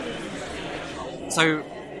So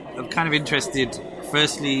I'm kind of interested.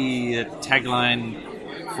 Firstly, a tagline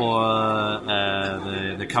for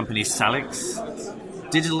the company Salix,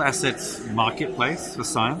 digital assets marketplace for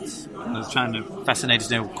science. I was fascinated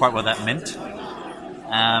to know quite what that meant.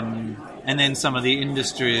 And then some of the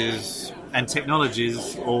industries and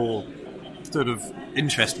technologies all sort of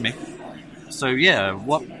interest me. So yeah,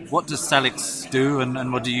 what does Salix do,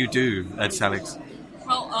 and what do you do at Salix?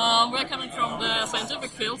 Well, we're coming from the scientific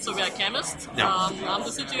field, so we are chemists. Yeah. I'm the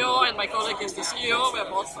CTO and my colleague is the CEO. We're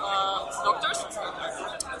both doctors.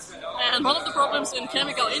 And one of the problems in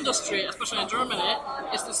chemical industry, especially in Germany,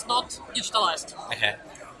 is it's not digitalized. Okay.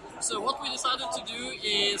 So what we decided to do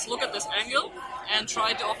is look at this angle and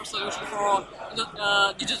try to offer solution for the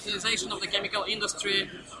digitalization of the chemical industry,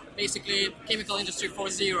 basically chemical industry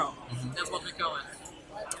 4.0. Mm-hmm. That's what we call it.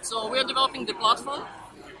 So we are developing the platform,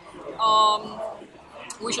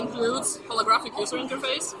 which includes holographic user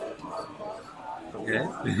interface. Okay.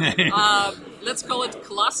 Let's call it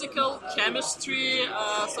classical chemistry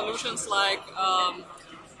solutions like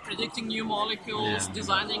predicting new molecules,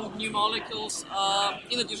 designing new molecules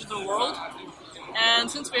in a digital world.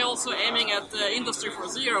 And since we're also aiming at the Industry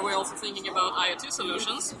 4.0, we're also thinking about IoT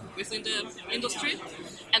solutions within the industry.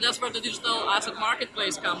 And that's where the digital asset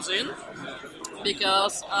marketplace comes in,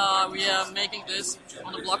 because we are making this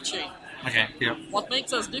on a blockchain. Okay, yeah. What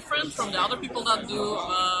makes us different from the other people that do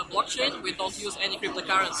blockchain, we don't use any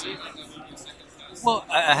cryptocurrency. Well,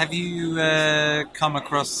 have you come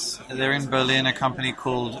across, there in Berlin, a company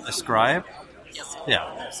called Ascribe? Yes.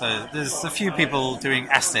 Yeah, so there's a few people doing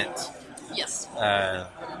asset. Yes.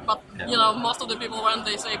 But, most of the people, when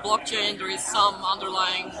they say blockchain, there is some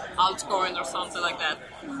underlying altcoin or something like that.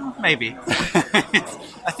 Maybe.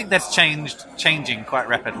 I think that's changing quite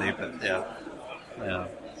rapidly, but yeah.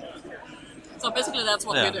 So basically that's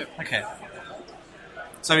what we do. Okay.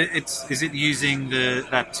 So is it using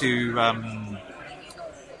that to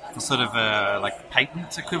sort of like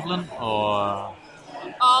patent equivalent or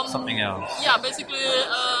something else? Yeah, basically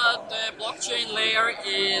the blockchain layer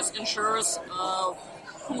ensures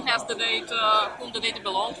who has the data, whom the data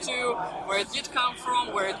belongs to, where it did come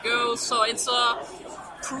from, where it goes. So it's a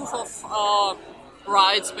proof of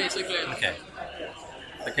rights, basically.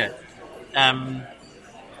 Okay.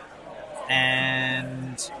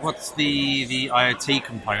 And what's the IoT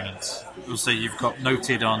component? Also, you've got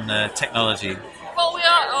noted on technology. Well, we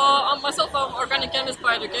are, myself, I'm an organic chemist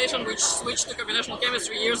by education, which switched to computational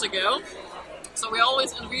chemistry years ago. So we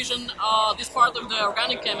always envision this part of the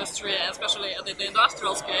organic chemistry, especially at the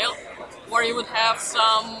industrial scale, where you would have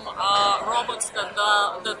some robots that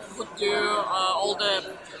would do all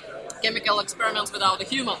the chemical experiments without the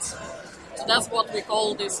humans. So that's what we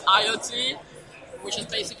call this IoT, which is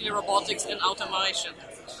basically robotics and automation.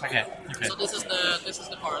 Okay. So this is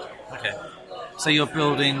the part. Okay. So you're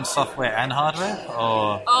building software and hardware,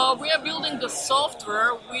 or? We are building the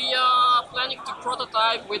software. We are planning to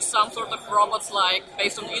prototype with some sort of robots, like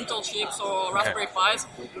based on Intel chips or Raspberry Pis.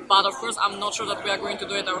 But of course, I'm not sure that we are going to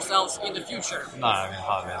do it ourselves in the future. No, I mean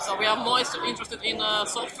hardware. So we are more interested in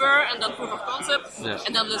software and then proof of concept,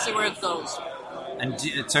 and then let's see where it goes. And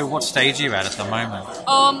so what stage are you at the moment?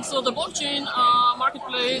 So the blockchain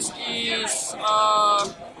marketplace is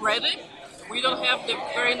ready. We don't have the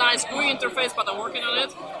very nice GUI interface, but I'm working on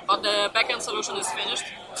it. But the backend solution is finished.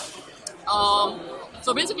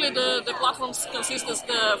 So basically the platform consists of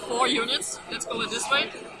the 4 units, let's call it this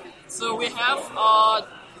way. So we have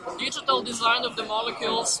digital design of the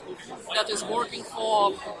molecules that is working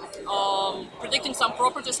for predicting some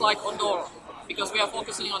properties like odor, because we are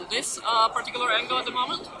focusing on this particular angle at the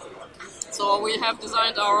moment. So we have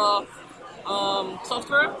designed our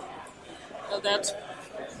software that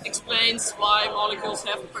explains why molecules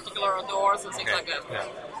have particular odors and things like that.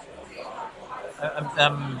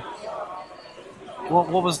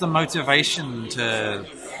 What was the motivation to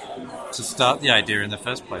start the idea in the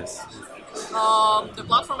first place? The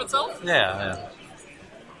platform itself? Yeah.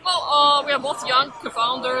 Well, we are both young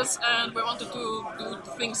co-founders and we wanted to do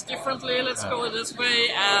things differently, let's call it this way.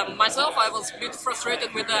 Myself, I was a bit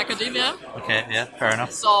frustrated with the academia. Okay, yeah, fair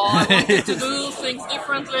enough. So I wanted to do things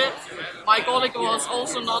differently. My colleague was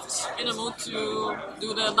also not in a mood to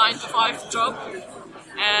do the 9-to-5 job.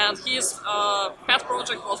 And his pet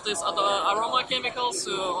project was this aroma chemicals,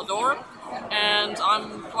 odor. And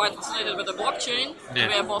I'm quite fascinated with the blockchain. Yeah.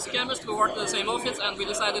 We are both chemists who work in the same office, and we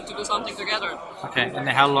decided to do something together. Okay, and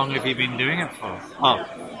how long have you been doing it for? Oh,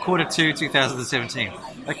 Q2 2017.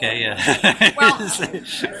 Okay, yeah. Well,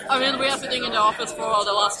 I mean, we are sitting in the office for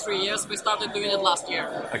the last 3 years. We started doing it last year.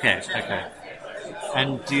 Okay.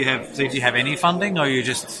 And do you have any funding, or you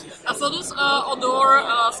just? So these outdoor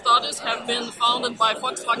studies have been founded by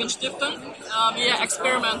Volkswagen Stiftung via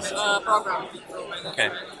experiment program.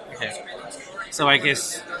 Okay. So I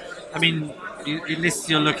guess, I mean, at least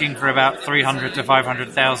you're looking for about 300 to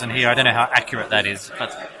 500,000 here. I don't know how accurate that is,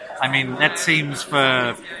 but I mean that seems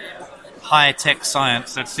for high tech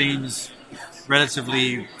science. That seems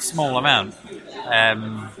relatively small amount.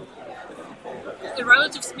 The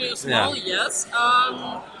relative small, yes.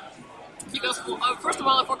 Because first of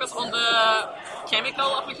all, I focus on the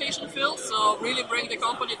chemical application field, so really bring the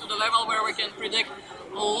company to the level where we can predict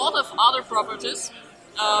a lot of other properties.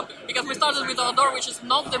 Because we started with outdoor, which is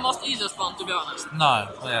not the most easiest one, to be honest. No.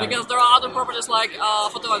 Yeah. Because there are other properties like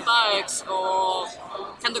photovoltaics or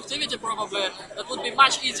conductivity, probably, that would be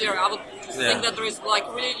much easier. I would think that there is like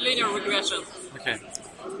really linear regression. Okay.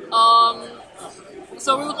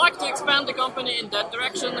 So we would like to expand the company in that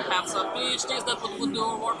direction, have some PhDs that would do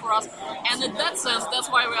work for us, and in that sense, that's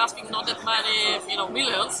why we're asking not that many,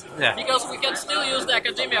 millions, because we can still use the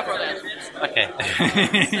academia for that. Okay.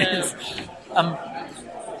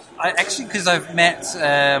 I actually, because I've met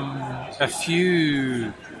a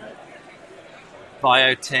few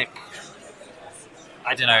biotech,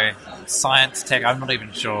 I don't know, science tech, I'm not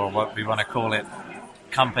even sure what we want to call it,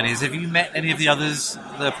 companies. Have you met any of the others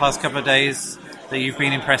the past couple of days that you've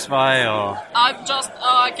been impressed by, or? I've just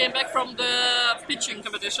came back from the pitching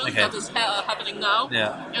competition that is happening now,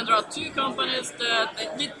 and there are two companies that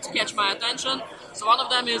did catch my attention. So one of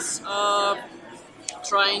them is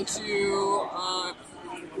trying to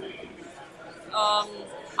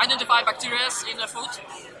identify bacteria in the food,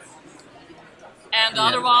 and the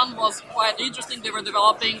other one was quite interesting. They were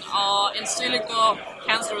developing in silico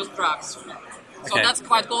cancerous drugs, so that's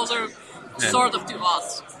quite closer, sort of, to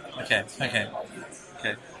us. Okay.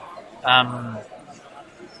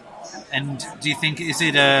 And do you think is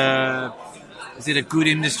it a good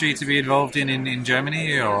industry to be involved in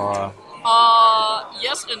Germany, or?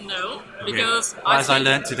 Yes and no, because as I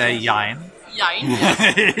learned today, Jein.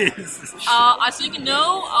 Yes. I think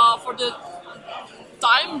no for the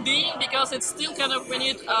time being, because it's still kind of, we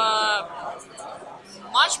need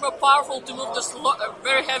much more powerful to move this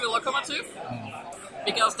very heavy locomotive,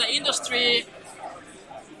 because the industry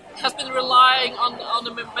has been relying on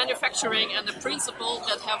the manufacturing and the principles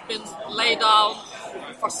that have been laid down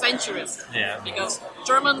for centuries. Yeah. Because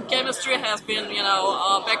German chemistry has been,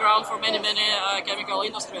 a background for many chemical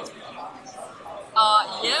industries.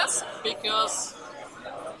 Yes, because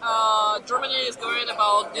Germany is going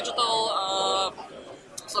about digital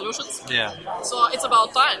solutions. Yeah. So it's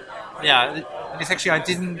about time. Yeah, it's actually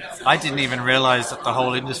I didn't even realize that the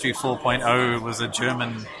whole Industry 4.0 was a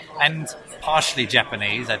German and partially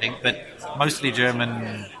Japanese, I think, but mostly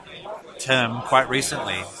German term quite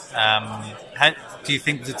recently. Do you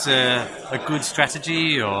think it's a good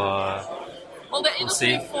strategy, or? Well, the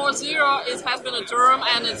Industry 4.0 has been a term,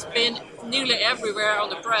 and it's been nearly everywhere on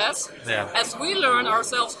the press. Yeah. As we learn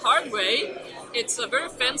ourselves hard way, it's a very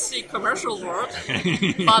fancy commercial word,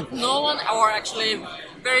 but no one, or actually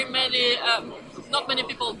very many, not many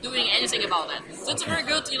people doing anything about it. So it's a very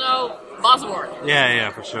good, buzzword.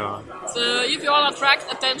 Yeah, for sure. So if you want to attract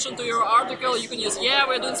attention to your article, you can use,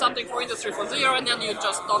 we're doing something for Industry 4.0, and then you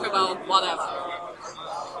just talk about whatever.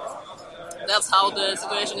 That's how the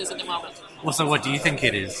situation is at the moment. Well, so what do you think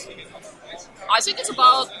it is? I think it's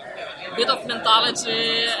about a bit of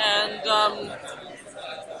mentality and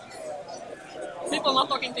people not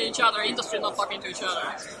talking to each other, industry not talking to each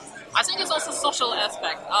other. I think it's also a social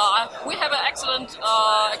aspect. We have an excellent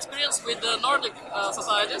experience with the Nordic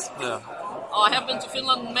societies. Yeah. I have been to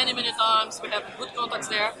Finland many times. We have good contacts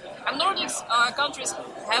there. And Nordic countries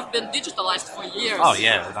have been digitalized for years. Oh,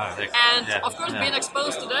 yeah. Of course, being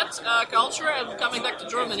exposed to that culture and coming back to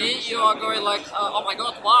Germany, you are going like, oh my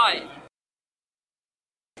god, why?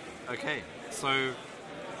 Okay, so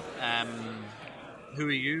who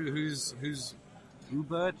are you? Who's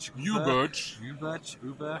Uberch,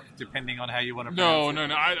 depending on how you want to pronounce it.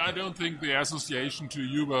 No. I don't think the association to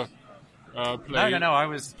Uber played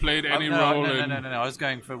any role. No. I was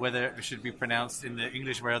going for whether it should be pronounced in the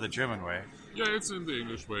English way or the German way. Yeah, it's in the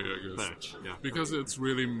English way, I guess. Birch, yeah. Because it's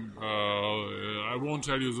really... I won't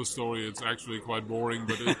tell you the story. It's actually quite boring,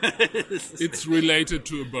 but it's related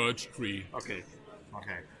to a birch tree. Okay.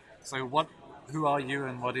 So who are you,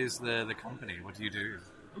 and what is the company? What do you do?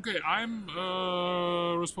 Okay, I'm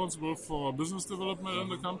responsible for business development in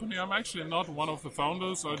the company. I'm actually not one of the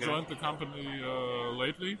founders. I joined the company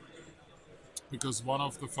lately because one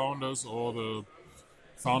of the founders, or the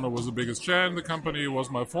founder, was the biggest chair in the company, was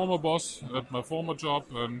my former boss at my former job,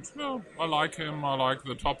 and I like him, I like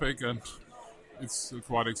the topic, and it's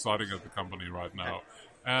quite exciting at the company right now.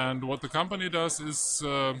 And what the company does is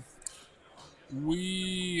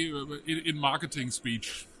we in marketing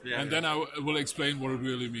speech, and then I will explain what it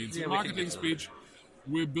really means. In marketing speech,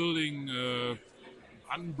 we're building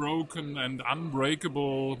unbroken and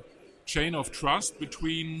unbreakable chain of trust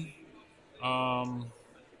between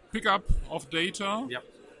pickup of data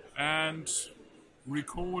and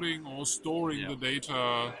recording or storing the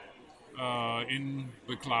data in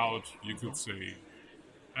the cloud, you could say.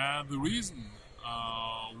 And the reason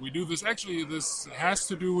we do this, actually, this has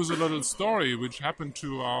to do with a little story which happened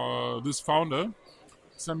to this founder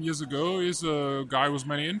some years ago. He's a guy with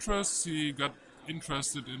many interests. He got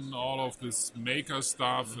interested in all of this maker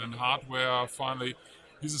stuff and hardware. Finally,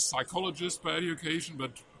 he's a psychologist by education,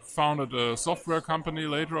 but founded a software company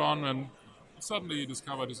later on, and suddenly he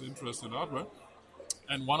discovered his interest in hardware.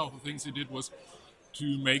 And one of the things he did was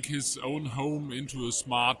to make his own home into a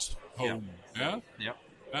smart home.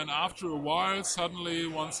 And after a while, suddenly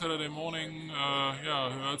one Saturday morning, he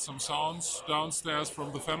heard some sounds downstairs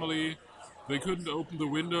from the family. They couldn't open the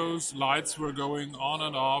windows, lights were going on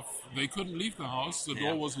and off. They couldn't leave the house, the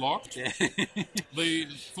door was locked. They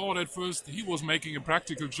thought at first he was making a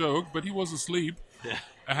practical joke, but he was asleep.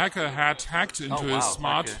 A hacker had hacked into his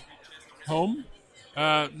smart home.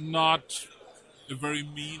 Not a very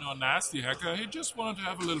mean or nasty hacker. He just wanted to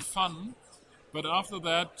have a little fun. But after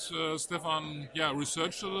that, Stefan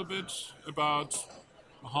researched a little bit about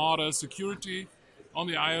harder security on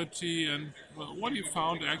the IoT, and what he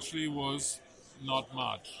found actually was not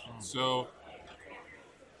much. So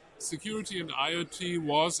security and IoT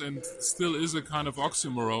was and still is a kind of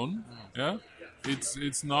oxymoron.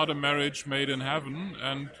 It's not a marriage made in heaven,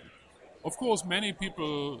 and of course many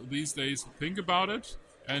people these days think about it,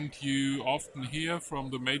 and you often hear from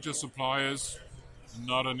the major suppliers,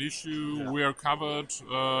 not an issue, we are covered.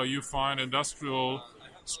 You find industrial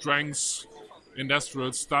strengths,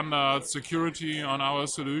 industrial standard security on our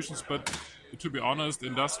solutions, but to be honest,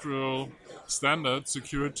 industrial standard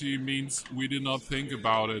security means we did not think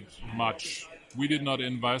about it much. We did not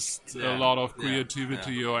invest a lot of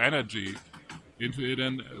creativity or energy into it,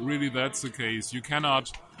 and really that's the case. You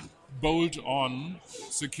cannot bolt on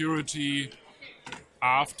security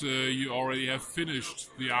after you already have finished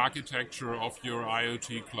the architecture of your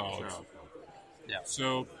IoT cloud.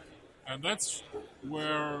 So, and that's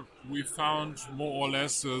where we found more or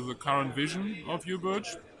less the current vision of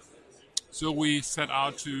uBridge. So we set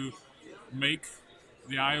out to make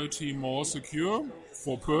the IoT more secure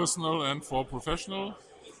for personal and for professional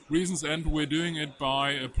reasons, and we're doing it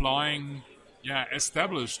by applying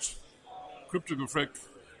established cryptographic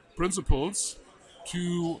principles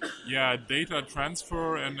to data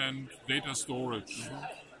transfer and data storage.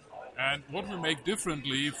 And what we make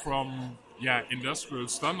differently from industrial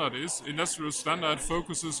standard is industrial standard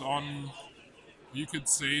focuses on, you could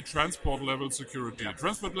say, transport level security.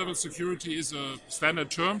 Transport level security is a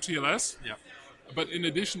standard term, TLS, but in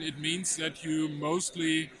addition it means that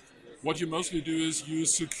what you mostly do is you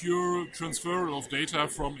secure transfer of data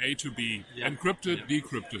from A to B, encrypted,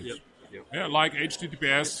 decrypted, like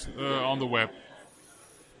HTTPS on the web.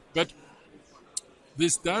 But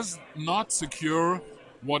this does not secure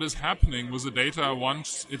what is happening with the data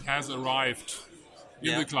once it has arrived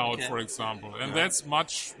in the cloud, for example. And that's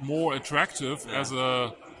much more attractive as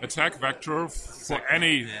a attack vector for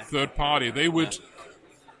any third party.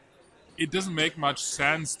 It doesn't make much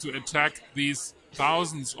sense to attack these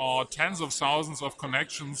thousands or tens of thousands of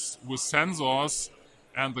connections with sensors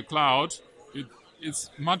and the cloud.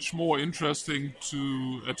 It's much more interesting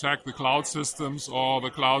to attack the cloud systems or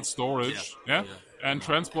the cloud storage. And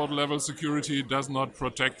transport level security does not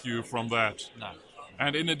protect you from that.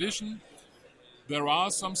 And in addition, there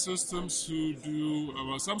are some systems who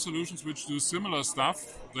do, some solutions which do similar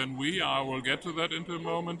stuff than we. I will get to that in a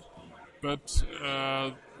moment. But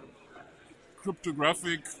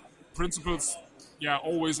cryptographic principles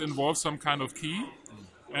always involve some kind of key.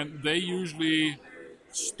 And they usually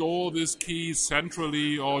store this key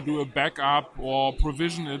centrally or do a backup or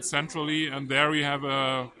provision it centrally, and there you have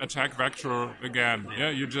a attack vector again.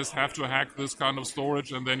 You just have to hack this kind of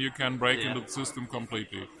storage and then you can break into the system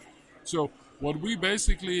completely. So what we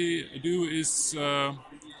basically do is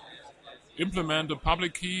implement a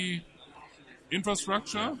public key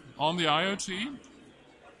infrastructure on the IoT,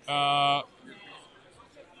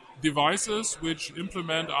 devices which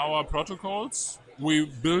implement our protocols. We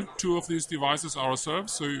built 2 of these devices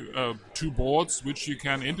ourselves, so 2 boards which you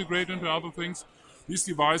can integrate into other things. These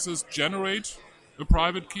devices generate a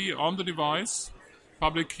private key on the device,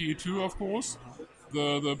 public key too, of course.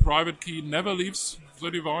 The private key never leaves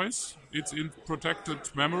the device. It's in protected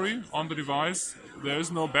memory on the device. There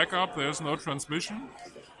is no backup. There is no transmission.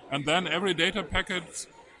 And then every data packet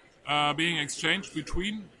being exchanged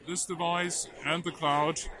between this device and the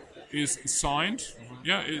cloud is signed.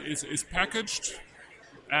 Yeah, it's packaged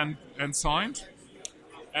and signed.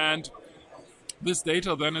 And this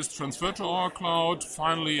data then is transferred to our cloud.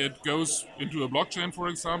 Finally, it goes into a blockchain, for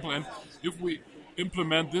example. And if we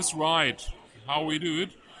implement this right, how we do it,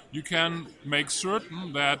 you can make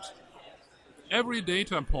certain that every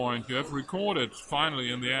data point you have recorded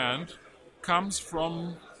finally in the end comes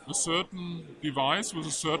from a certain device with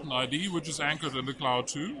a certain ID, which is anchored in the cloud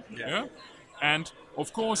too. Yeah? And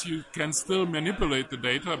of course, you can still manipulate the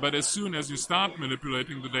data, but as soon as you start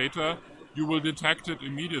manipulating the data, you will detect it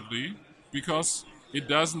immediately because it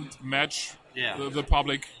doesn't match the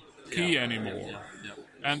public key anymore.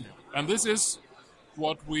 And this is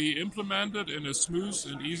what we implemented in a smooth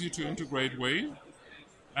and easy to integrate way.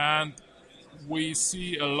 And we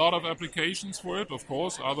see a lot of applications for it, of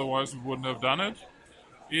course, otherwise we wouldn't have done it.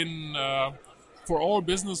 For all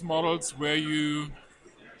business models where you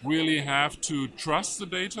really have to trust the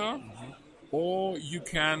data, or you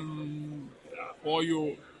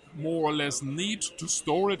more or less need to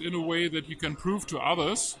store it in a way that you can prove to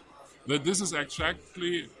others that this is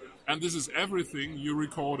exactly and this is everything you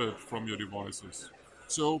recorded from your devices.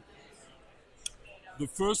 So the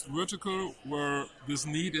first vertical where this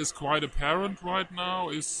need is quite apparent right now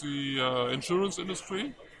is the insurance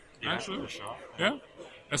industry, actually. For sure. Yeah,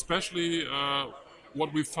 especially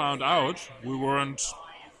what we found out, we weren't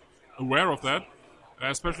aware of that,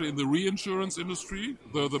 especially in the reinsurance industry,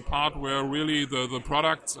 the part where really the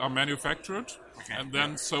products are manufactured and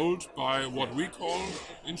then sold by what we call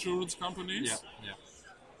insurance companies.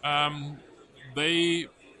 They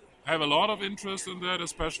have a lot of interest in that,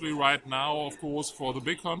 especially right now, of course, for the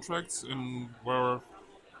big contracts where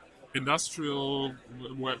industrial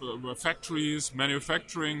where factories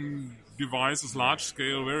manufacturing devices, large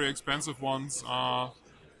scale, very expensive ones, are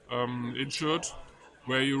insured,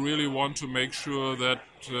 where you really want to make sure that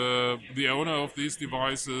the owner of these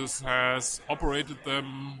devices has operated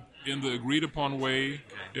them in the agreed upon way.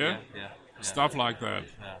 Stuff like that.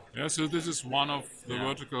 So this is one of the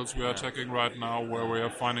verticals we are attacking right now, where we are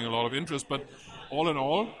finding a lot of interest. But all in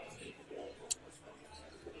all,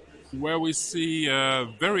 where we see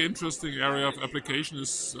a very interesting area of application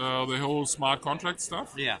is the whole smart contract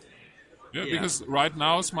stuff. Because right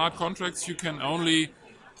now, smart contracts you can only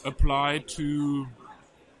apply to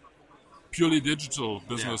purely digital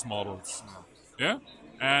business models.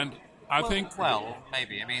 And I think... Well,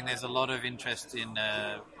 maybe. I mean, there's a lot of interest in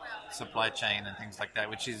supply chain and things like that,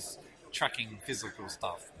 which is tracking physical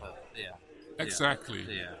stuff. But Exactly.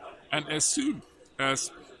 And as soon as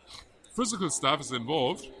physical stuff is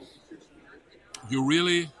involved, you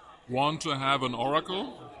really want to have an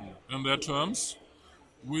oracle in their terms,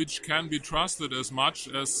 which can be trusted as much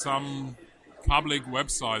as some public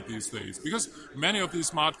website these days. Because many of these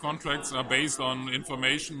smart contracts are based on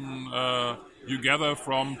information you gather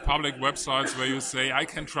from public websites where you say, I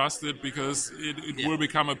can trust it because it will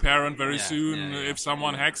become apparent very soon if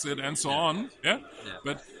someone hacks it and so on.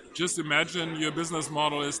 But just imagine your business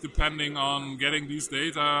model is depending on getting these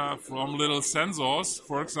data from little sensors,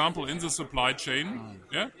 for example, in the supply chain,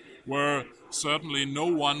 where certainly no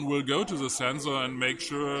one will go to the sensor and make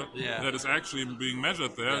sure that it's actually being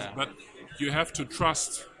measured there. But you have to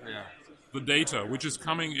trust the data, which is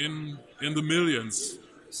coming in the millions.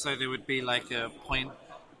 So there would be like a point,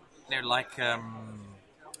 there's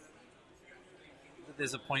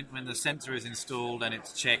a point when the sensor is installed and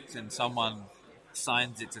it's checked and someone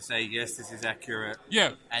signs it to say, yes, this is accurate.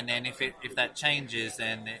 And then if that changes,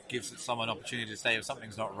 then it gives someone an opportunity to say, if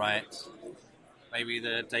something's not right, maybe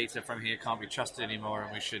the data from here can't be trusted anymore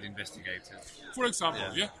and we should investigate it. For example,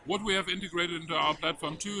 what we have integrated into our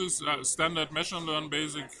platform too is standard machine learning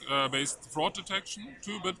based fraud detection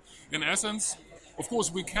too. But in essence, of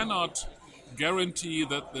course, we cannot guarantee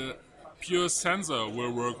that the pure sensor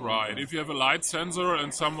will work right. If you have a light sensor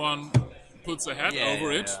and someone puts a hat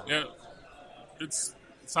over it, it's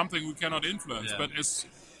something we cannot influence. But as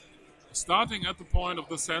starting at the point of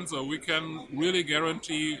the sensor, we can really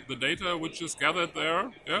guarantee the data which is gathered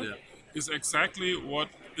there is exactly what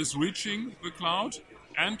is reaching the cloud.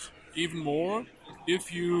 And even more,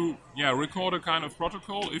 if you record a kind of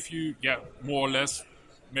protocol, if you more or less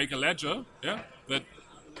make a ledger, that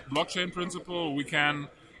blockchain principle, we can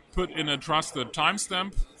put in a trusted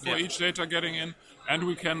timestamp for each data getting in, and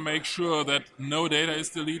we can make sure that no data is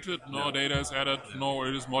deleted, no data is added, nor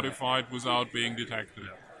it is modified without being detected.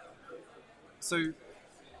 So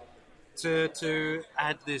to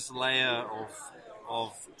add this layer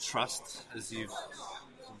of trust, as you've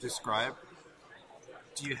described,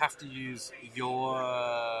 do you have to use your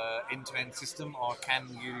end-to-end system, or can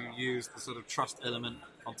you use the sort of trust element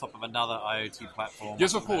on top of another IoT platform?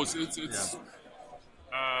 Yes, of course. It's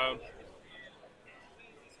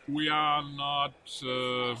we are not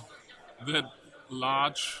that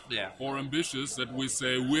large or ambitious that we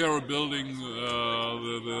say we are building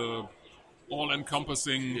the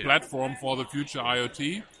all-encompassing platform for the future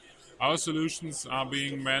IoT. Our solutions are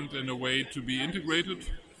being meant in a way to be integrated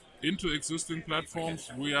into existing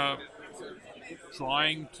platforms. We are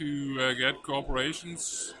trying to get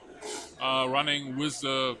corporations running with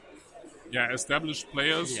the established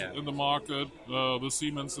players in the market, the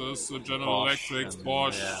Siemenses, the General Electrics,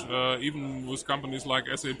 Bosch, even with companies like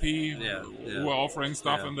SAP who are offering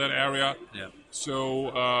stuff in that area.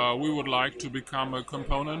 So we would like to become a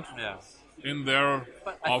component in their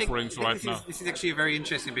offerings right now. This is actually very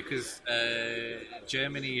interesting because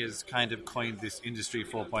Germany has kind of coined this Industry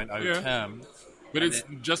 4.0 term. But it's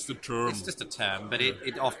just a term. It's just a term, but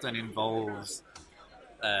it often involves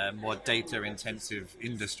more data-intensive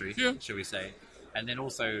industry, shall we say. And then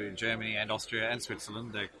also Germany and Austria and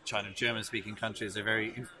Switzerland, the German-speaking countries, are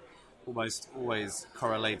very almost always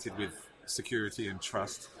correlated with security and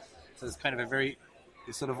trust. So it's kind of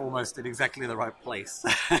it's sort of almost in exactly the right place.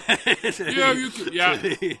 You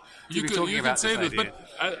could say this, but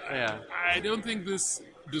I don't think this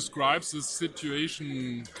describes the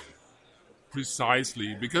situation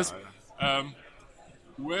precisely, because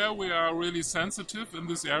where we are really sensitive in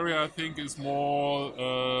this area, I think, is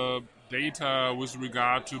more data with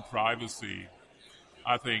regard to privacy.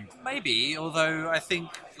 I think maybe, although I think,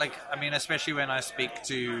 especially when I speak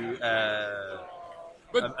to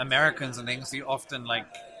Americans and things, you often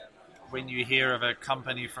when you hear of a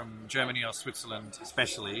company from Germany or Switzerland,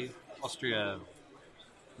 especially Austria, a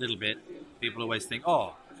little bit, people always think,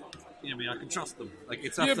 I can trust them.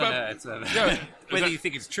 It's often whether you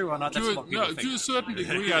think it's true or not. That's what people think. To a certain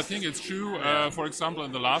degree, I think it's true. For example,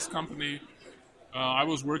 in the last company, I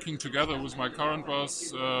was working together with my current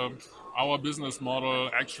boss. Our business model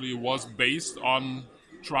actually was based on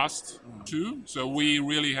trust too. So we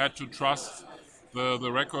really had to trust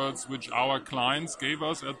the records which our clients gave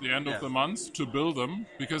us at the end of the month to build them,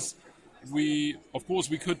 because we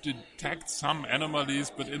could detect some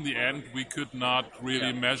anomalies, but in the end we could not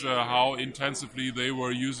really measure how intensively they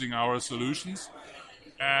were using our solutions.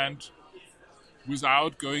 And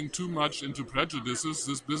without going too much into prejudices,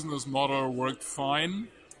 this business model worked fine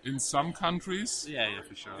in some countries,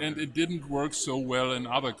 for sure. And it didn't work so well in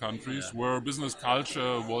other countries where business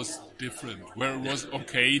culture was different, where it was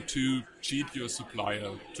okay to cheat your supplier,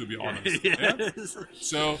 to be honest.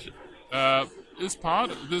 So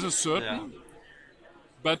this is certain,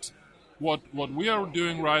 but what we are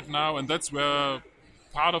doing right now, and that's where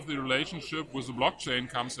part of the relationship with the blockchain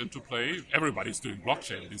comes into play. Everybody's doing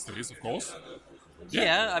blockchain these days, of course.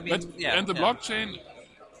 And the blockchain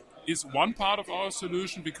is one part of our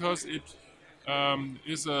solution because it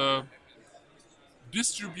is a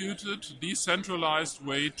distributed, decentralized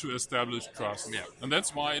way to establish trust. And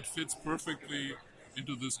that's why it fits perfectly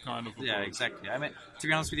into this kind of approach. Yeah, exactly. To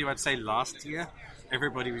be honest with you, I'd say last year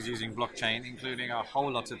everybody was using blockchain, including a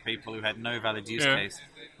whole lot of people who had no valid use case.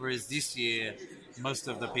 Whereas this year, most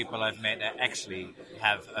of the people I've met actually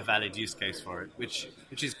have a valid use case for it, which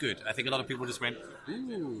is good. I think a lot of people just went,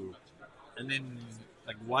 ooh, and then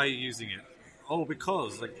why are you using it? Oh,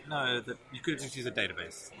 because no, that you could just use a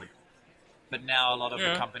database. But now a lot of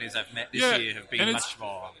the companies I've met this year have been much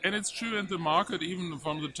more. And it's true, and the market, even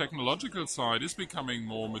from the technological side, is becoming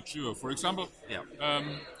more mature. For example,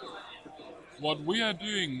 what we are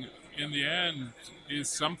doing in the end is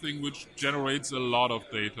something which generates a lot of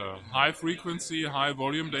data. High frequency, high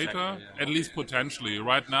volume data, at least potentially.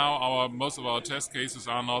 Right now, most of our test cases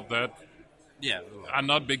are not that. Are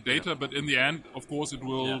not big data, but in the end, of course, it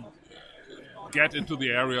will get into the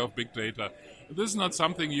area of big data. This is not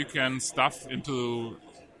something you can stuff into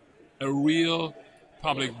a real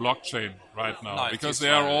public blockchain right now, because they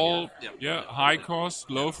are all high cost,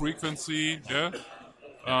 low frequency,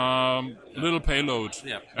 little payload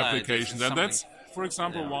applications, and that's, for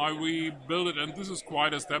example, why we build it. And this is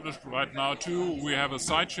quite established right now too. We have a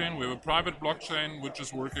sidechain, we have a private blockchain which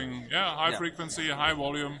is working high frequency, high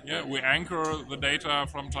volume. We anchor the data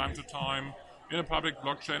from time to time in a public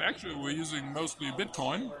blockchain. Actually, we're using mostly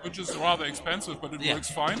Bitcoin, which is rather expensive, but it works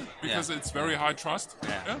fine because it's very high trust.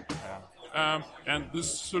 And this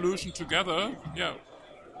solution together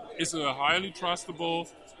is a highly trustable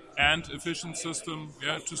and efficient system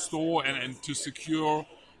to store and to secure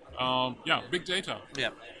big data.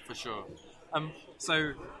 Yeah, for sure.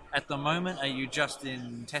 So At the moment, are you just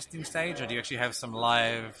in testing stage, or do you actually have some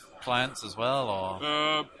live clients as well?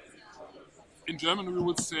 Or In German, we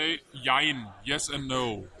would say "jein," yes and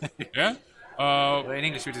no. Yeah. in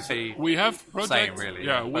English, we just say We have projects. same, really.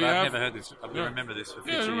 Yeah, but we I've have. never heard this. I remember this for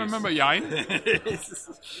 50 Yeah, years. you remember "jein"?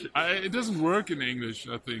 It doesn't work in English,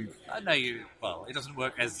 I think. I know you. Well, it doesn't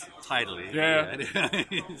work as tidily. Yeah.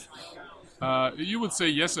 Yeah. You would say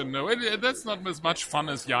yes and no. That's not as much fun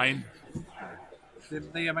as "jein."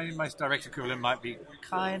 The most direct equivalent might be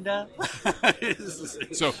kinda.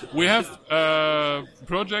 So we have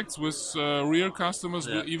projects with real customers,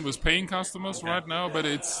 Yeah. even with paying customers right now. But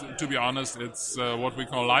it's, to be honest, it's what we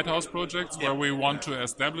call lighthouse projects, where we want to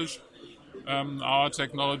establish our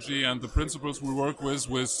technology and the principles we work with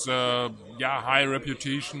high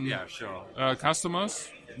reputation Yeah, sure. customers,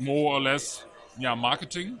 more or less,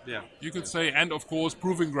 marketing. Yeah. You could say, and of course,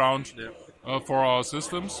 proving ground for our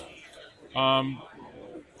systems.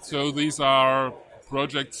 So these are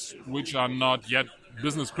projects which are not yet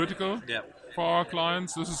business critical Yeah. for our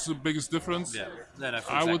clients. This is the biggest difference, Yeah. No,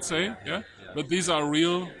 I would say. Yeah. But these are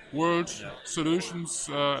real world solutions.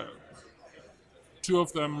 Two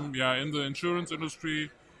of them, in the insurance industry.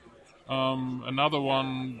 Another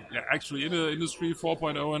one, actually in the industry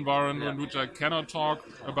 4.0 environment, which I cannot talk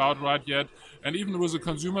about right yet. And even with a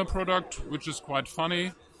consumer product, which is quite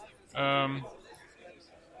funny.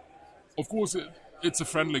 Of course, it's a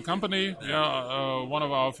friendly company. One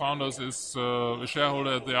of our founders is a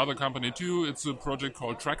shareholder at the other company too. It's a project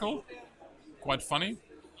called Trackle. Quite funny.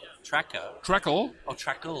 Tracker. Trackle. Oh,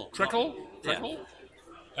 Trackle. Trackle. Yeah. Trackle.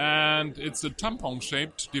 And it's a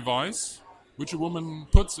tampon-shaped device which a woman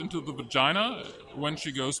puts into the vagina when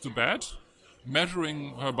she goes to bed,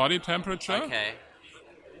 measuring her body temperature Okay.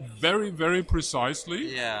 very, very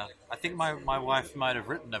precisely. Yeah. I think my wife might have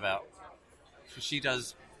written about. She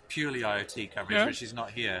does purely IoT coverage, Yeah. but she's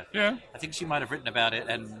not here. Yeah, I think she might have written about it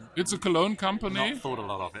and it's a Cologne company. not thought a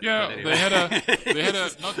lot of it. Yeah, but anyway. they had a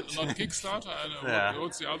not Kickstarter. I don't know, Yeah.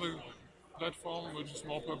 what's the other platform which is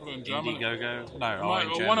more popular in Germany? Indiegogo?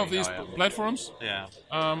 No, One of these Oh, platforms. yeah.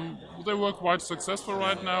 They were quite successful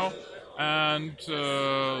right now, and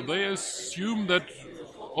they assume that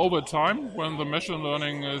over time, when the machine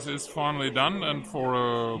learning is finally done, and for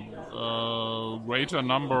a greater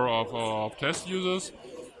number of test users,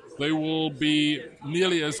 they will be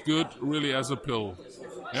nearly as good, really, as a pill.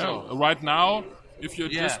 Yeah. Sure. Right now, if you're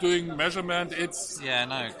Yeah. just doing measurement, it's Yeah,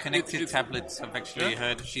 no. Connected it's- tablets. I've actually Yeah.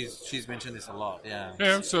 heard she's mentioned this a lot. Yeah.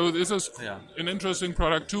 yeah. So this is Yeah. an interesting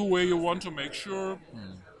product too, where you want to make sure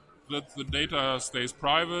that the data stays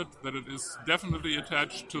private, that it is definitely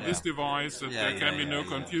attached to this device, that there can be no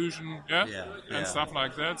confusion, and stuff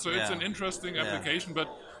like that. So it's Yeah. an interesting Yeah. application, but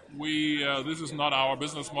we this is not our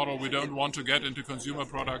business model. We don't want to get into consumer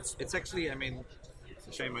products. It's actually, I mean, it's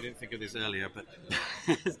a shame I didn't think of this earlier, but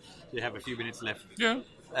you have a few minutes left. Yeah,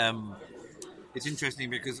 It's interesting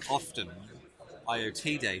because often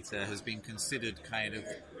IoT data has been considered kind of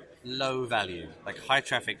low value, like high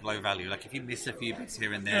traffic, low value. Like if you miss a few bits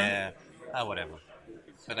here and there, whatever.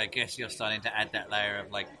 But I guess you're starting to add that layer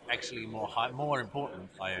of like actually more important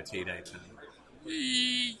IoT data.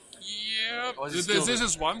 yeah. Or is it This, still this the-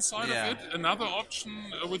 is one side Yeah. of it. Another option,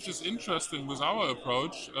 which is interesting with our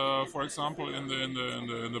approach, for example, in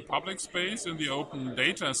the public space, in the open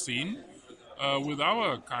data scene, with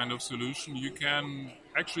our kind of solution, you can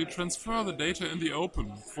actually transfer the data in the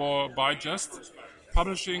open by just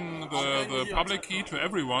publishing the public key to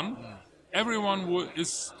everyone. Everyone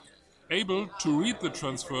is able to read the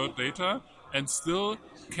transferred data and still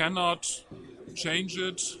cannot change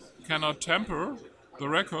it, cannot tamper the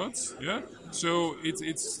records. Yeah, so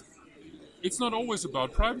it's not always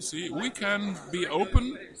about privacy. We can be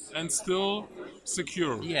open and still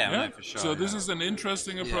secure. Yeah, no, for sure, So this yeah. is an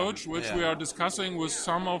interesting approach which we are discussing with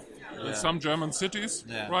some German cities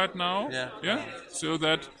right now. Yeah. So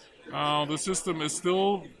that the system is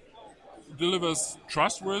still delivers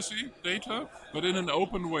trustworthy data, but in an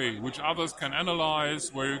open way, which others can analyze,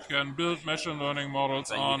 where you can build machine learning models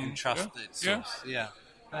But on. you can trust its source. Yeah.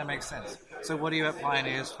 That makes sense. So what are you at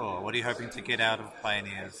Pioneers for? What are you hoping to get out of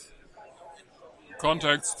Pioneers?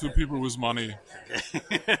 Contacts to people with money.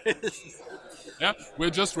 Yeah, we're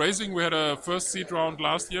just raising. We had a first seed round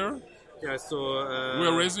last year. Yeah, I saw...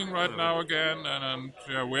 We're raising right now again, and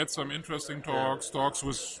we had some interesting talks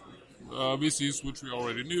with VCs which we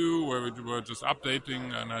already knew, where we were just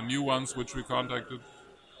updating, and new ones which we contacted.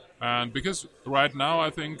 And because right now I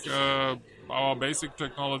think our basic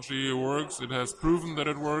technology works, it has proven that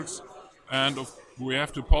it works, and we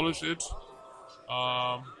have to polish it.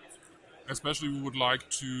 especially we would like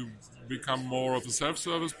to become more of a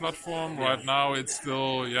self-service platform. Right now it's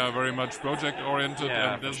still very much project-oriented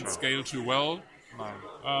and doesn't scale too well.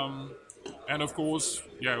 And of course,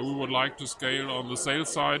 we would like to scale on the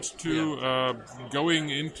sales side too. Going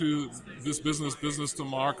into this business to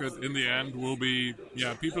market in the end will be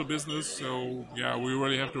people business. So we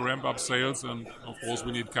really have to ramp up sales, and of course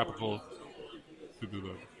we need capital to do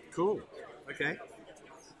that. Cool. Okay.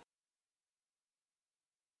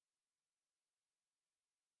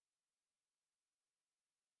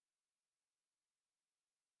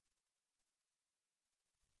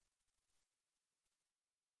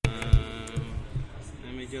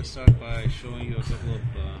 Let me just start by showing you a couple of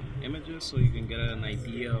images so you can get an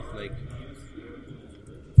idea of like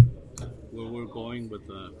where we're going with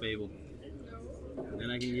Fable.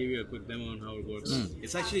 Then I can give you a quick demo on how it works.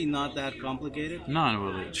 It's actually not that complicated. No,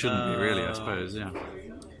 well, it shouldn't be really, I suppose, yeah.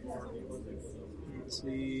 Let's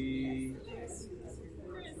see.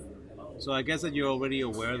 So I guess that you're already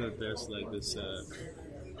aware that there's like this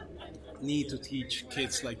need to teach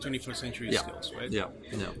kids like 21st century skills, right? Yeah.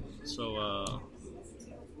 So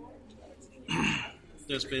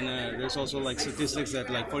there's also like statistics that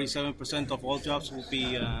like 47% of all jobs will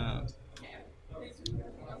be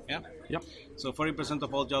Yep. So 40%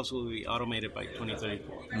 of all jobs will be automated by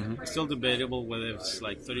 2034. It's still debatable whether it's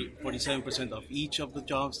like 47% of each of the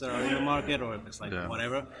jobs that are in the market, or if it's like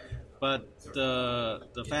whatever. But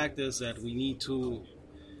the fact is that we need to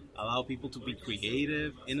allow people to be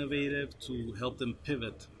creative, innovative, to help them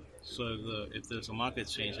pivot. So if there's a market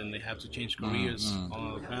change and they have to change careers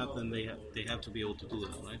on the path, then they have to be able to do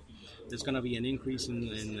that, right? There's going to be an increase in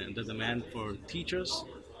the demand for teachers.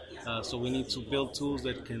 So we need to build tools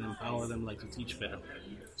that can empower them like to teach better.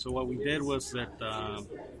 So what we did was that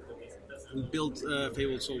we built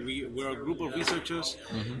Fable. So we're a group of researchers.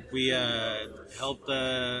 We helped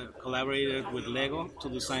collaborated with Lego to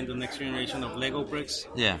design the next generation of Lego bricks.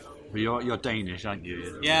 Yeah. Well, you're Danish, aren't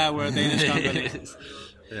you? Yeah, we're a Danish company.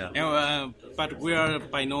 Yeah. And, but we are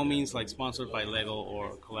by no means like sponsored by Lego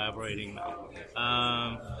or collaborating now.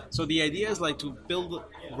 So the idea is like to build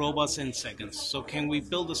robots in seconds. So can we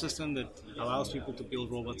build a system that allows people to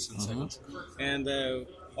build robots in seconds? And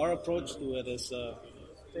our approach to it is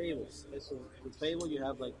Fables. So with Fable, you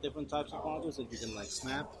have like different types of modules that you can like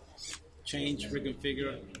snap, change,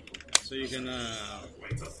 reconfigure. So you can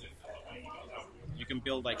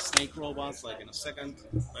build like snake robots like in a second,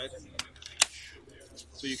 right?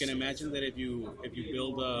 So you can imagine that if you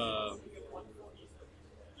build a...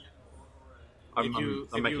 I'm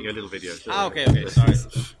making a little video. Okay, sorry.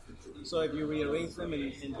 So if you rearrange them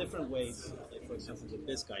in different ways, like for example with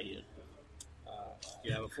this guy here,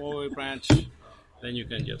 you have a four-way branch, then you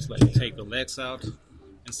can just like take the legs out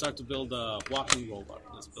and start to build a walking robot.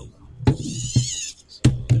 Let's build one.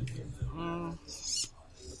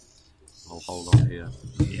 I'll hold on here.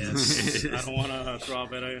 Yes, I don't want to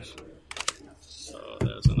drop it. So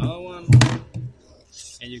there's another one,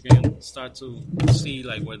 and you can start to see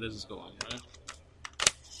like where this is going, right?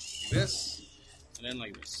 Like this, and then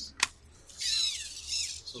like this.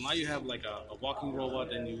 So now you have like a walking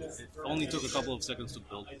robot, and it only took a couple of seconds to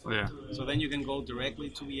build. Yeah. So then you can go directly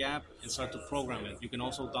to the app and start to program it. You can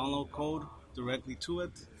also download code directly to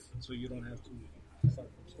it, so you don't have to start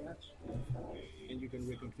from scratch. And you can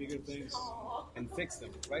reconfigure things and fix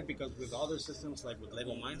them, right? Because with other systems, like with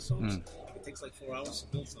Lego Mindstones, it takes like 4 hours to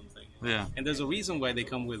build something. Yeah. And there's a reason why they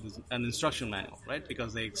come with an instruction manual, right?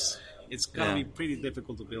 Because it's gonna be pretty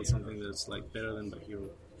difficult to build something that's like better than the hero.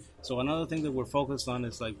 So another thing that we're focused on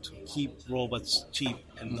is like to keep robots cheap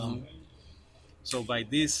and dumb. So by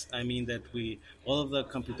this, I mean that all of the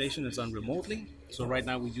computation is done remotely. So right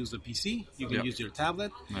now we use the PC, you can use your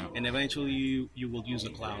tablet, and eventually you will use the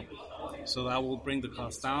cloud. So that will bring the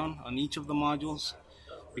cost down on each of the modules,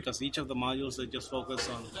 because each of the modules, they just focus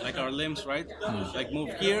on like our limbs, right? Like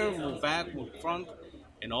move here, move back, move front,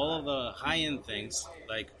 and all of the high-end things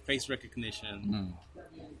like face recognition,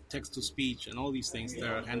 text-to-speech, and all these things that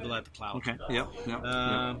are handled at the cloud. Okay. Yep.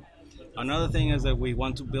 Another thing is that we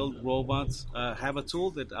want to build robots, have a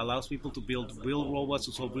tool that allows people to build real robots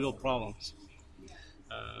to solve real problems.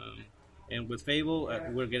 And with Fable,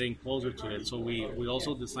 we're getting closer to it. So we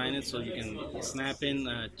also design it so you can snap in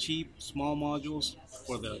cheap, small modules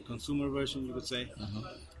for the consumer version, you could say.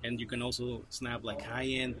 And you can also snap like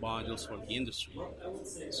high-end modules for the industry.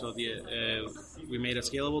 So we made a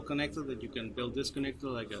scalable connector that you can build this connector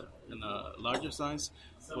like in a larger size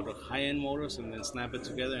for the high-end motors, and then snap it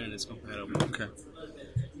together, and it's compatible. Okay.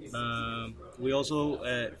 We also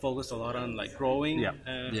focused a lot on like growing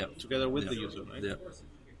together with the user, right? Yeah.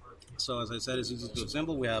 So as I said, it's easy to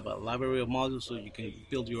assemble. We have a library of modules, so you can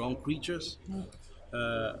build your own creatures.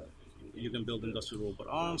 You can build industrial robot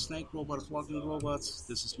arms, snake robots, walking robots.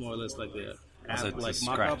 This is more or less like the app, like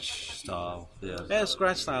mock-up style. Yeah,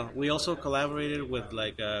 Scratch style. We also collaborated with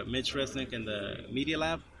like Mitch Resnick and the Media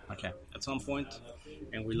Lab. Okay. At some point,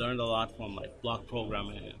 and we learned a lot from like block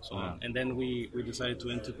programming and so on. And then we decided to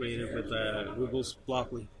integrate it with Google's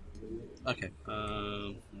Blockly. Okay.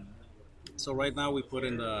 So right now we put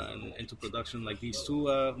into production like these two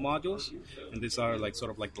modules, and these are like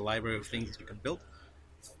sort of like the library of things you can build.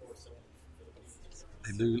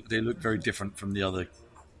 They look very different from the other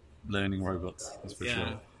learning robots, that's for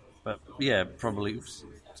sure. But yeah, probably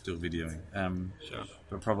still videoing. Sure.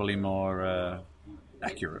 But probably more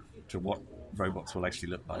accurate to what robots will actually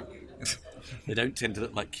look like. They don't tend to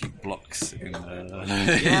look like cute blocks in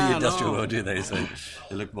the industrial world, do they? So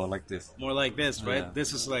they look more like this. More like this, right? Yeah.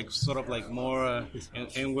 This is like sort of like more,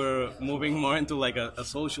 and we're moving more into like a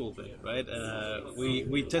social thing, right?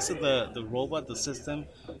 We tested the robot, the system,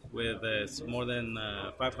 with more than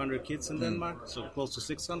 500 kids in Denmark, so close to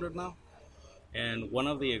 600 now. And one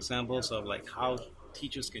of the examples of like how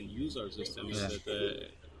teachers can use our system is that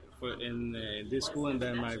in this school in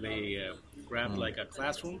Denmark, they grabbed like a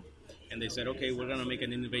classroom, and they said, okay, we're going to make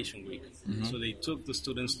an innovation week. So they took the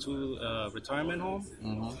students to a retirement home,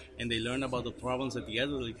 and they learned about the problems that the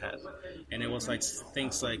elderly had. And it was like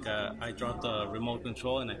things like, I dropped the remote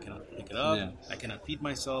control and I cannot pick it up, I cannot feed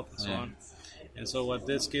myself, and so on. And so what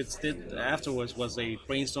these kids did afterwards was they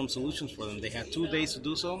brainstormed solutions for them. They had 2 days to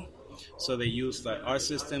do so. So they used like our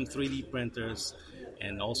system, 3D printers,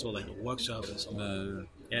 and also like a workshop and so on.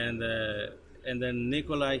 And then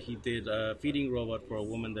Nikolai, he did a feeding robot for a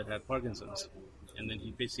woman that had Parkinson's, and then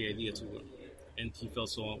he pitched the idea to her, and he felt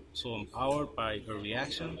so empowered by her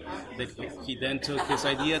reaction that he then took his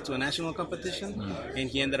idea to a national competition, and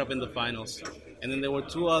he ended up in the finals. And then there were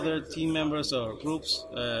 2 other team members or groups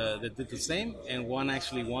that did the same, and one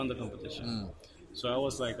actually won the competition. So I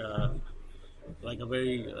was like a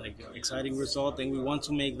very exciting result, and we want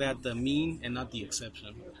to make that the mean and not the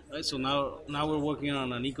exception, right? So now we're working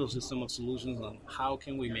on an ecosystem of solutions on how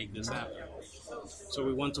can we make this happen. So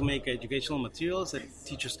we want to make educational materials that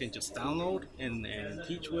teachers can just download and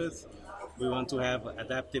teach with. We want to have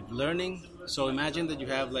adaptive learning. So imagine that you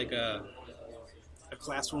have like a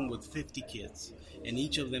classroom with 50 kids, and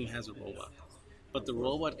each of them has a robot, but the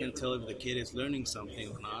robot can tell if the kid is learning something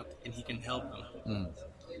or not, and he can help them.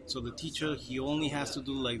 So the teacher, he only has to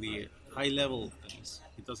do like the high-level things.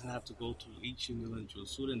 He doesn't have to go to each individual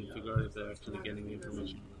student and figure out if they're actually getting the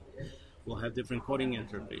information. We'll have different coding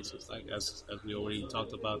interfaces, like as we already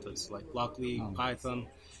talked about. It's like Blockly, Python,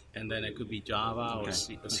 and then it could be Java or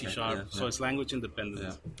C Sharp. So it's language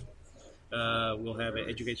independent. We'll have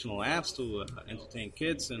educational apps to entertain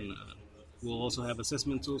kids, and we'll also have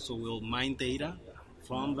assessment tools. So we'll mine data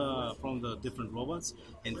from the different robots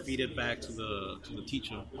and feed it back to the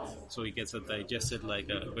teacher, so he gets a digested like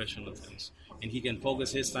a version of things, and he can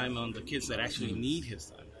focus his time on the kids that actually need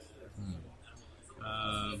his time.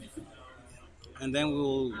 And then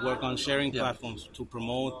we'll work on sharing platforms to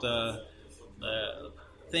promote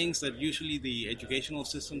things that usually the educational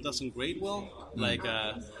system doesn't grade well, like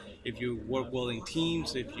if you work well in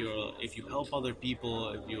teams, if you help other people,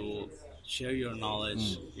 if you share your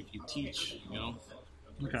knowledge, if you teach, you know.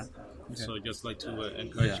 Okay. So just like to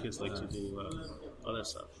encourage kids like to do other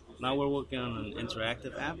stuff. Now we're working on an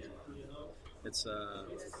interactive app. It's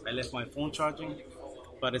I left my phone charging,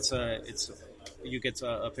 but it's you get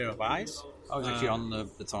a pair of eyes. Oh, it's actually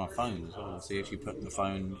it's on a phone as well. So if you put the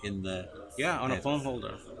phone in the on a phone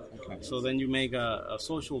holder. Okay. So then you make a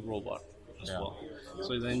social robot as well.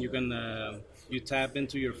 So then you can you tap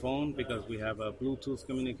into your phone because we have a Bluetooth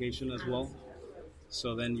communication as well.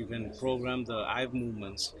 So then you can program the eye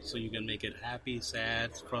movements, so you can make it happy,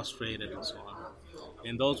 sad, frustrated, and so on.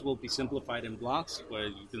 And those will be simplified in blocks where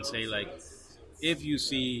you can say like, if you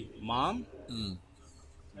see mom,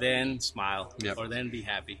 then smile, or then be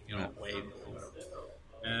happy, wave.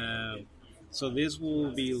 So this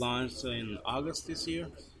will be launched in August this year,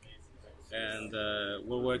 and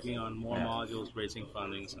we're working on more modules, raising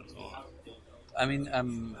fundings, and so on. I mean,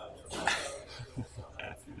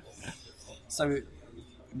 so.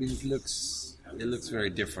 I mean, it looks very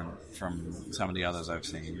different from some of the others I've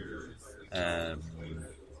seen.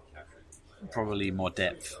 Probably more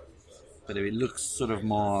depth, but it looks sort of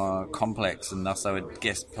more complex, and thus I would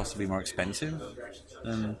guess possibly more expensive.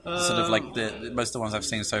 Than sort of like most of the ones I've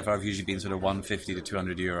seen so far have usually been sort of 150 to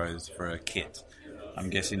 200 euros for a kit. I'm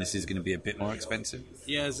guessing this is going to be a bit more expensive.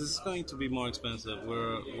 Yes, this is going to be more expensive.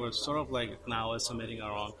 We're sort of like now estimating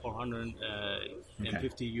around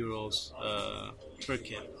 450 euros per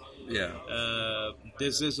kit. Yeah.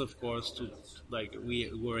 This is, of course,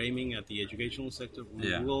 we're aiming at the educational sector.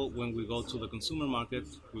 We will, when we go to the consumer market,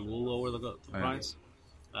 we will lower the price.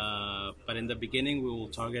 But in the beginning, we will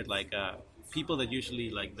target people that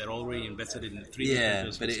usually they're already invested in 3D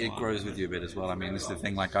printers. But it grows with you a bit as well. I mean, this is the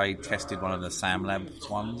thing. Like, I tested one of the Sam Labs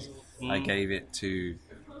ones. I gave it to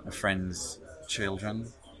a friend's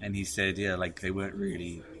children, and he said, they weren't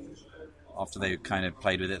really. After they kind of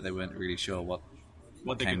played with it, they weren't really sure what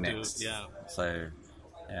they came could next. do. Yeah. So,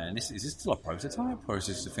 and is this still a prototype, or is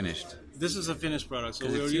this finished? This is a finished product. So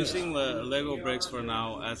we're using the Lego bricks for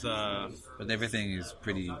now as a. But everything is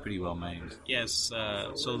pretty well made. Yes.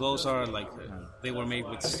 So those are they were made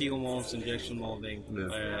with steel molds, injection molding,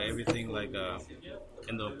 everything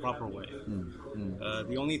in the proper way.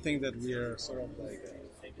 The only thing that we are sort of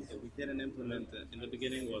that we didn't implement in the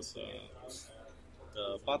beginning was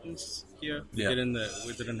the buttons here. We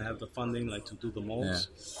didn't have the funding to do the molds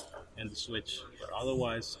and the switch. But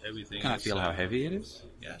otherwise, everything. Can I feel how heavy it is?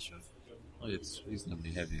 Yeah, sure. Oh, it's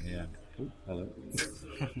reasonably heavy. Yeah. Ooh, hello.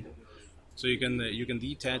 So you can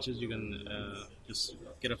detach it. You can just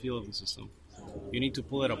get a feel of the system. You need to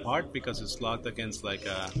pull it apart because it's locked against Okay.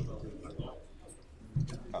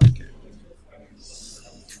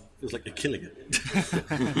 Feels like you're killing it.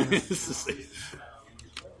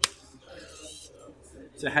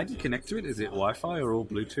 So how do you connect to it? Is it Wi-Fi or all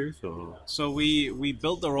Bluetooth? Or so we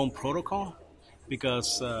built our own protocol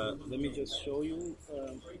because let me just show you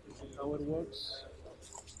how it works.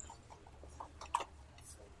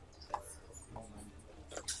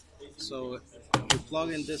 So you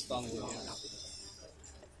plug in this dongle here.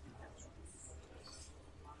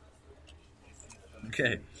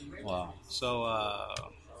 Okay. Wow. So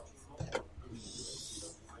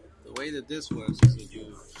the way that this works is that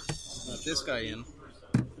you plug this guy in,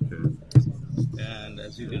 and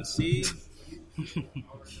as you can see,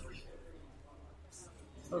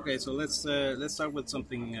 okay. So let's start with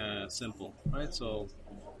something simple, right? So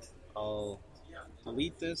I'll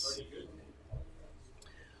delete this.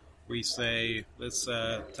 We say let's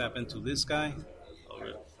tap into this guy.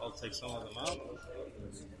 I'll take some of them out.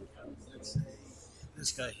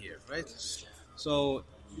 This guy here, right? So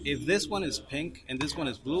if this one is pink and this one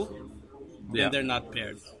is blue, then they're not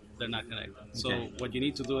paired. They're not connected. So what you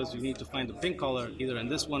need to do is you need to find the pink color either in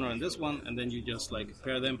this one or in this one, and then you just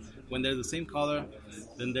pair them. When they're the same color,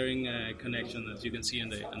 then they're in a connection, as you can see in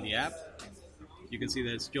the app. You can see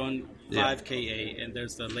that it's John 5KA, and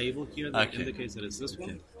there's the label here that indicates that it's this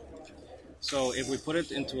one. So if we put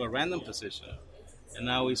it into a random position, and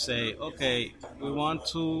now we say, okay, we want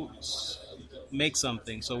to make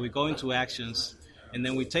something. So we go into actions, and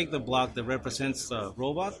then we take the block that represents the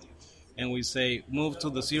robot, and we say move to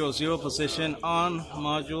the 0, position on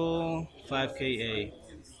module 5KA.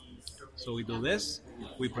 So we do this,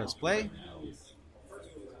 we press play,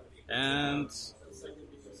 and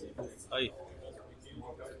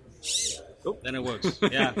then it works.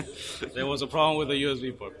 Yeah, there was a problem with the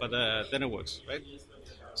USB port, but then it works, right?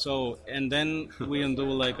 So, and then we can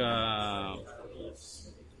do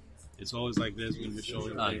it's always like this when we show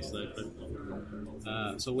things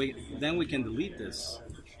so we can delete this,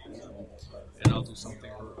 and I'll do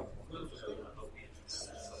something.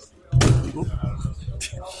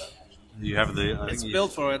 You have it's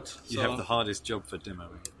built for it. You have the hardest job for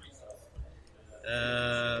demoing.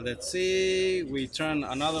 Let's see. We turn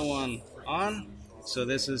another one on. So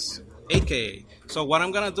this is 8K. So what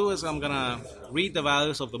I'm gonna do is I'm gonna read the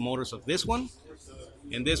values of the motors of this one,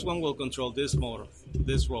 and this one will control this motor,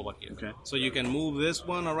 this robot here. Okay. So you can move this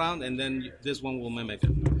one around, and then this one will mimic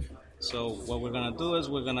it. So what we're gonna do is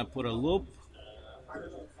we're gonna put a loop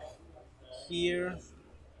here.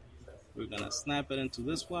 We're gonna snap it into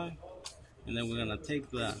this one, and then we're gonna take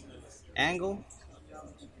the angle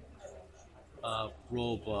of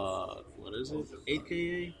robot. What is it?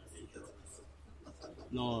 8KA?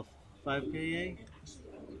 No, 5KA,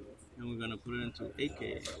 and we're gonna put it into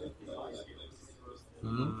 8KA.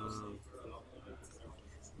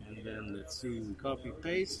 And then let's see, we copy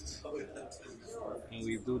paste, and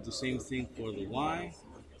we do the same thing for the Y,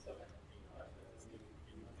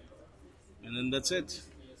 and then that's it.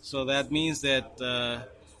 So that means that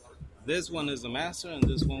this one is the master, and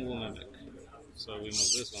this one will mimic. So we move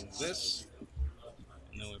this one, this,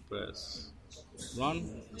 and then we press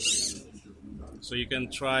run. So you can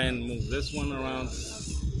try and move this one around.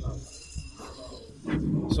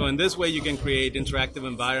 So in this way you can create interactive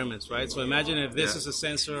environments, right? So imagine if this is a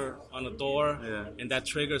sensor on a door and that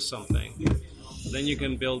triggers something. then you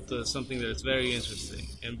can build something that is very interesting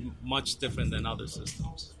and much different than other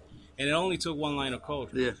systems. And it only took one line of code.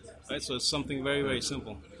 Yeah. Right? So it's something very, very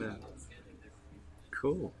simple. Yeah.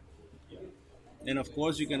 Cool. And of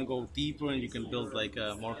course, you can go deeper and you can build like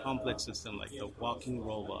a more complex system, like the walking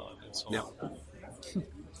robot and so on.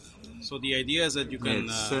 So the idea is that you can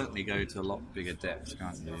certainly go to a lot bigger depths,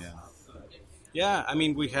 can't you? Yeah. Yeah, I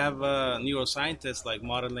mean, we have neuroscientists like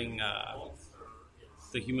modeling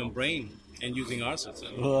the human brain and using our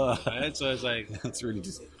system. Right? So it's like that's really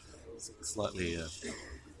just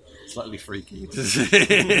slightly freaky.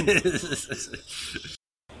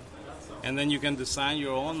 And then you can design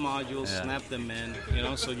your own modules, snap them in,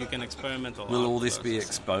 so you can experiment a lot. Will all this be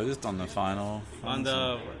exposed on the final?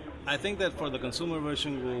 I think that for the consumer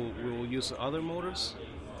version, we will use other motors.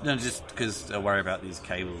 No, just because I worry about these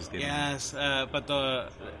cables. Yes, but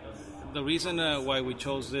the reason why we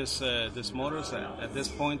chose this motors at this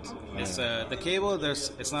point is the cable.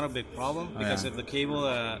 It's not a big problem because if the cable,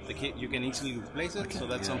 you can easily replace it. So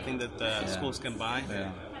that's something that schools can buy.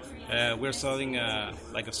 Yeah. We're selling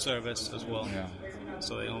like a service as well,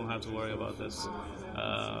 so they don't have to worry about this.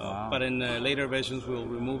 But in later versions, we'll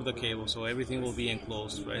remove the cable, so everything will be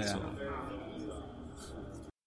enclosed, right? So